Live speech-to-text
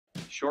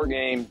short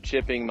game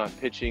chipping, my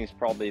pitching is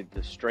probably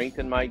the strength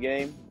in my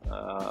game,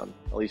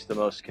 at least the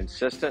most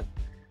consistent.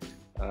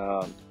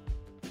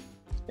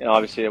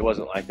 Obviously it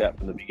wasn't like that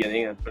from the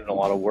beginning. I put in a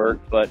lot of work,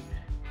 but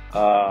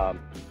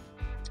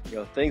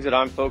things that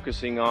I'm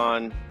focusing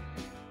on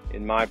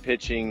in my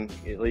pitching,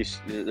 at least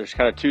there's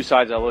kind of two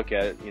sides I look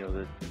at it,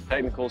 the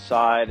technical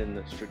side and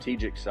the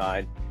strategic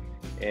side.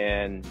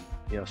 And,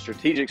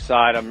 strategic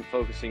side, I'm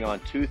focusing on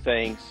two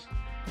things.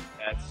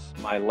 That's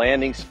my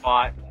landing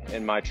spot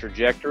and my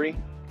trajectory.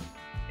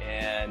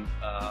 And,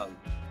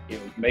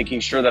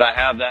 making sure that I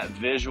have that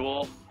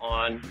visual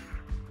on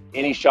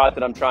any shot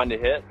that I'm trying to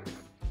hit.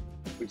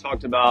 We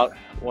talked about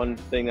one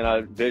thing that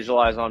I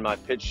visualize on my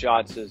pitch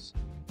shots is,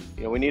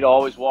 we need to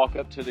always walk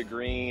up to the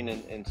green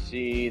and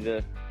see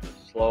the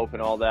slope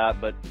and all that,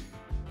 but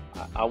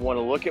I want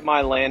to look at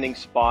my landing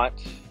spot,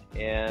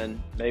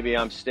 and maybe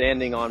I'm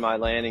standing on my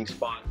landing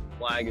spot, the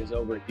flag is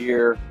over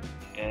here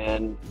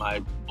and my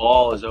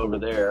ball is over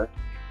there,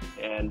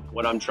 and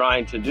what I'm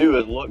trying to do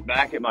is look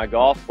back at my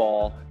golf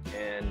ball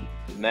and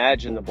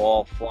imagine the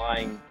ball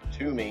flying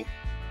to me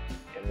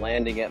and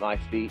landing at my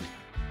feet,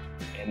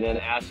 and then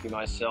asking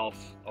myself,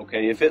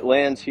 okay, if it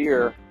lands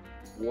here,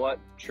 what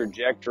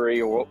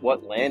trajectory or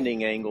what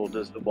landing angle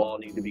does the ball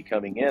need to be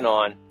coming in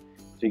on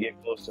to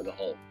get close to the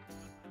hole?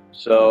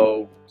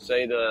 So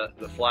say the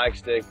flag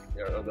stick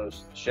or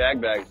those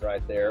shag bags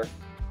right there,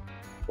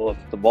 well,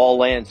 if the ball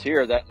lands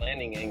here, that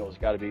landing angle has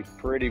got to be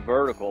pretty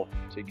vertical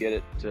to get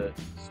it to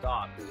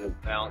stop, because it'll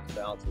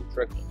bounce and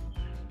trickle.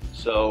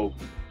 So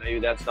maybe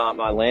that's not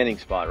my landing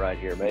spot right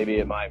here. Maybe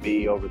it might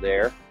be over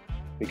there,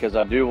 because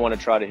I do want to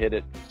try to hit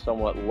it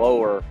somewhat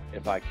lower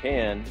if I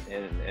can.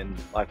 And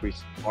like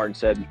Martin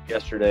said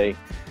yesterday,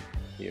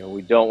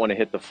 we don't want to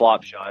hit the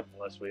flop shot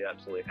unless we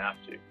absolutely have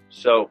to.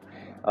 So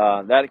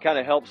that kind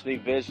of helps me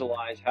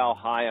visualize how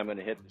high I'm going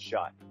to hit the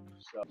shot.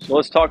 So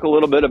let's talk a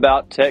little bit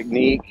about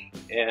technique.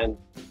 And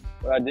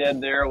what I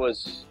did there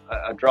was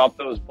I dropped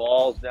those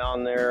balls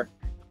down there,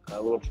 a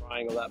little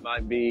triangle that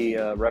might be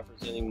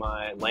representing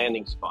my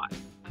landing spot,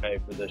 okay,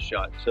 for this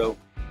shot. So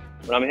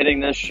when I'm hitting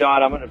this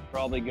shot, I'm going to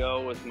probably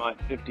go with my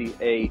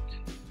 58,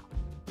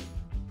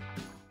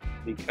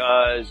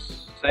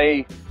 because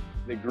say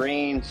the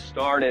green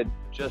started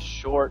just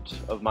short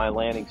of my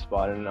landing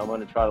spot, and I'm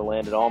going to try to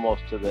land it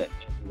almost to the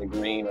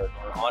green or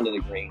onto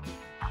the green.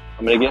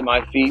 I'm going to get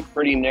my feet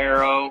pretty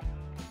narrow.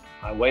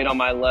 I weight on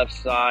my left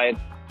side.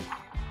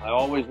 I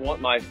always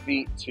want my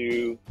feet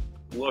to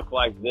look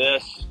like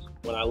this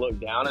when I look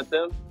down at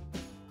them,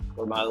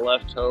 where my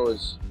left toe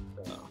is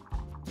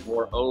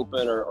more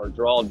open or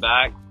drawn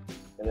back,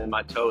 and then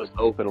my toe is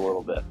open a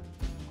little bit,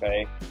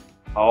 okay?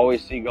 I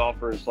always see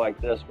golfers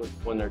like this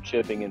when they're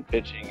chipping and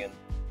pitching, and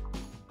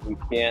we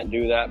can't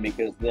do that,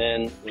 because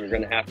then we're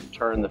going to have to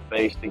turn the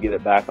face to get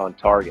it back on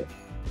target,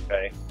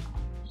 okay?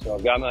 So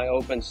I've got my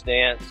open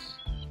stance,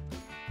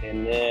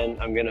 and then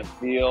I'm going to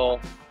feel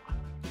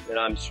that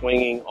I'm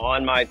swinging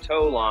on my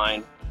toe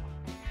line,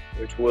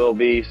 which will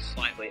be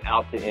slightly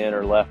out to in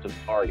or left of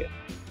target.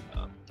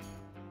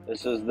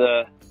 This is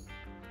the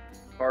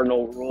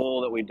cardinal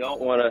rule that we don't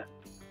want to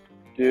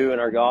do in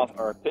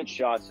our pitch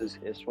shots is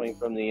swing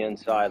from the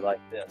inside like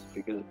this,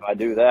 because if I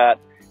do that,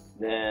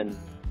 then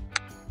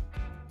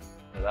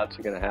that's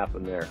going to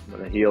happen there. I'm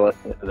going to heel it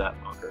into that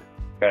bunker,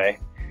 okay?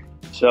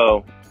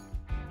 So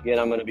again,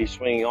 I'm going to be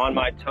swinging on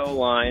my toe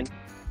line,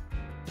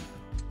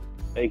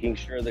 making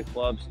sure the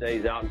club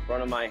stays out in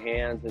front of my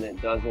hands and it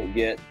doesn't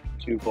get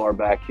too far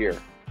back here.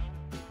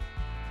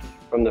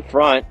 From the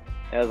front,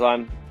 as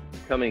I'm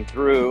coming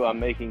through, I'm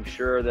making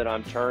sure that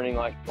I'm turning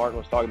like Martin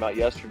was talking about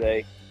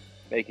yesterday,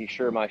 making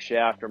sure my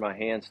shaft or my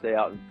hands stay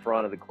out in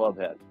front of the club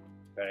head,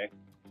 okay?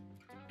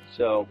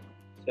 So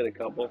let's hit a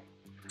couple.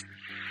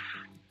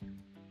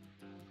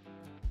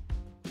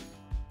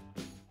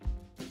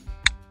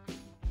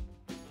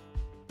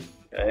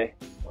 Okay,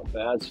 not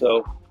bad.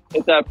 So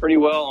hit that pretty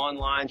well on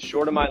line,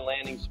 short of my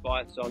landing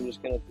spot, so I'm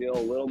just going to feel a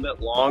little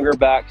bit longer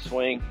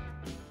backswing.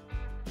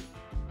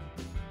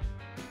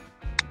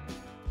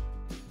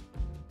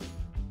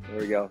 There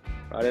we go,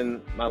 right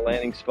in my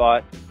landing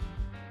spot.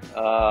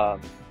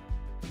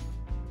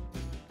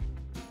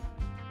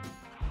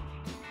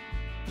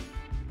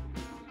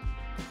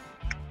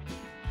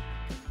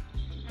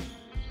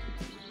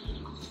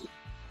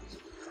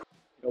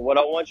 What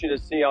I want you to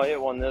see, I'll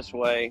hit one this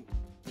way.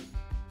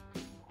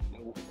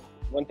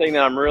 One thing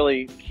that I'm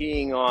really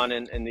keying on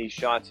in these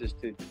shots is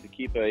to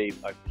keep a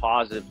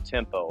positive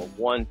tempo,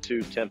 a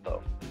 1-2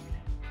 tempo.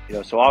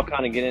 So I'll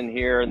kind of get in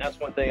here, and that's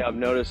one thing I've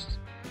noticed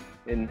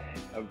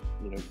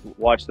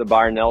watch the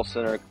Byron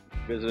Nelson or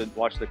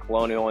watch the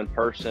Colonial in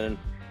person.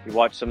 You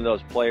watch some of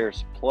those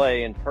players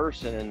play in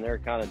person, and they're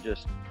kind of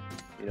just,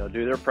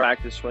 do their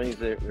practice swings.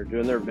 They're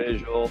doing their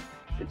visual.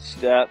 It's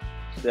step,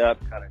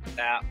 kind of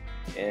tap,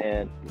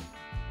 and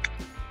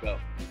go,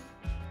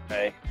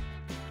 okay?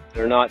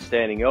 They're not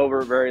standing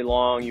over very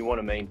long. You want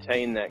to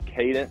maintain that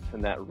cadence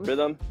and that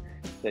rhythm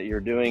that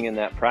you're doing in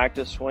that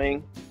practice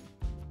swing,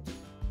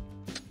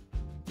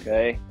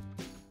 okay?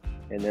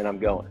 And then I'm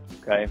going,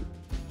 okay?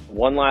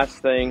 One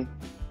last thing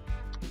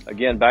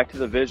again, back to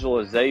the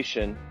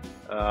visualization.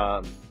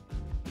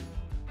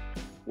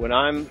 When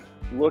I'm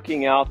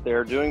looking out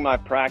there doing my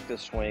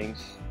practice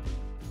swings,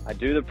 I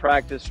do the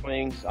practice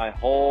swings, I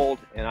hold,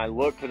 and I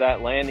look for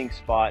that landing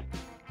spot,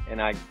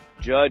 and I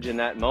judge in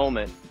that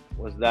moment,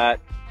 was that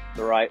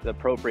the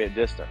appropriate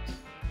distance?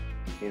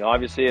 You know,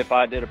 obviously if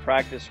I did a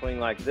practice swing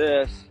like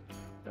this,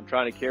 I'm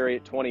trying to carry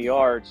it 20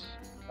 yards,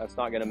 that's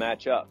not going to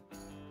match up.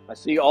 I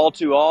see all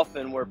too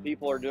often where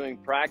people are doing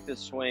practice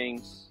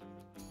swings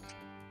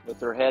with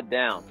their head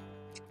down.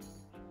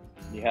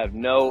 You have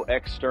no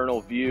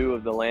external view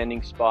of the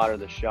landing spot or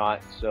the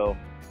shot, so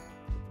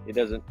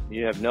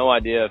you have no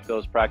idea if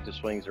those practice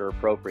swings are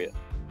appropriate,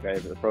 okay,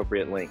 the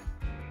appropriate length.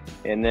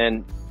 And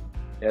then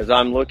as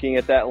I'm looking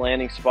at that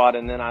landing spot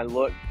and then I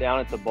look down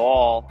at the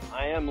ball,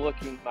 I am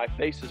looking, my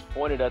face is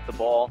pointed at the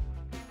ball,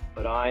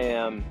 but I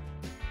am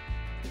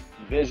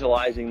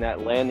visualizing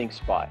that landing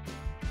spot.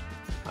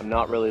 I'm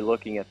not really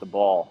looking at the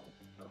ball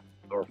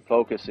or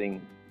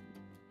focusing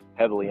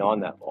heavily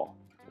on that ball.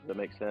 Does that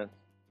make sense?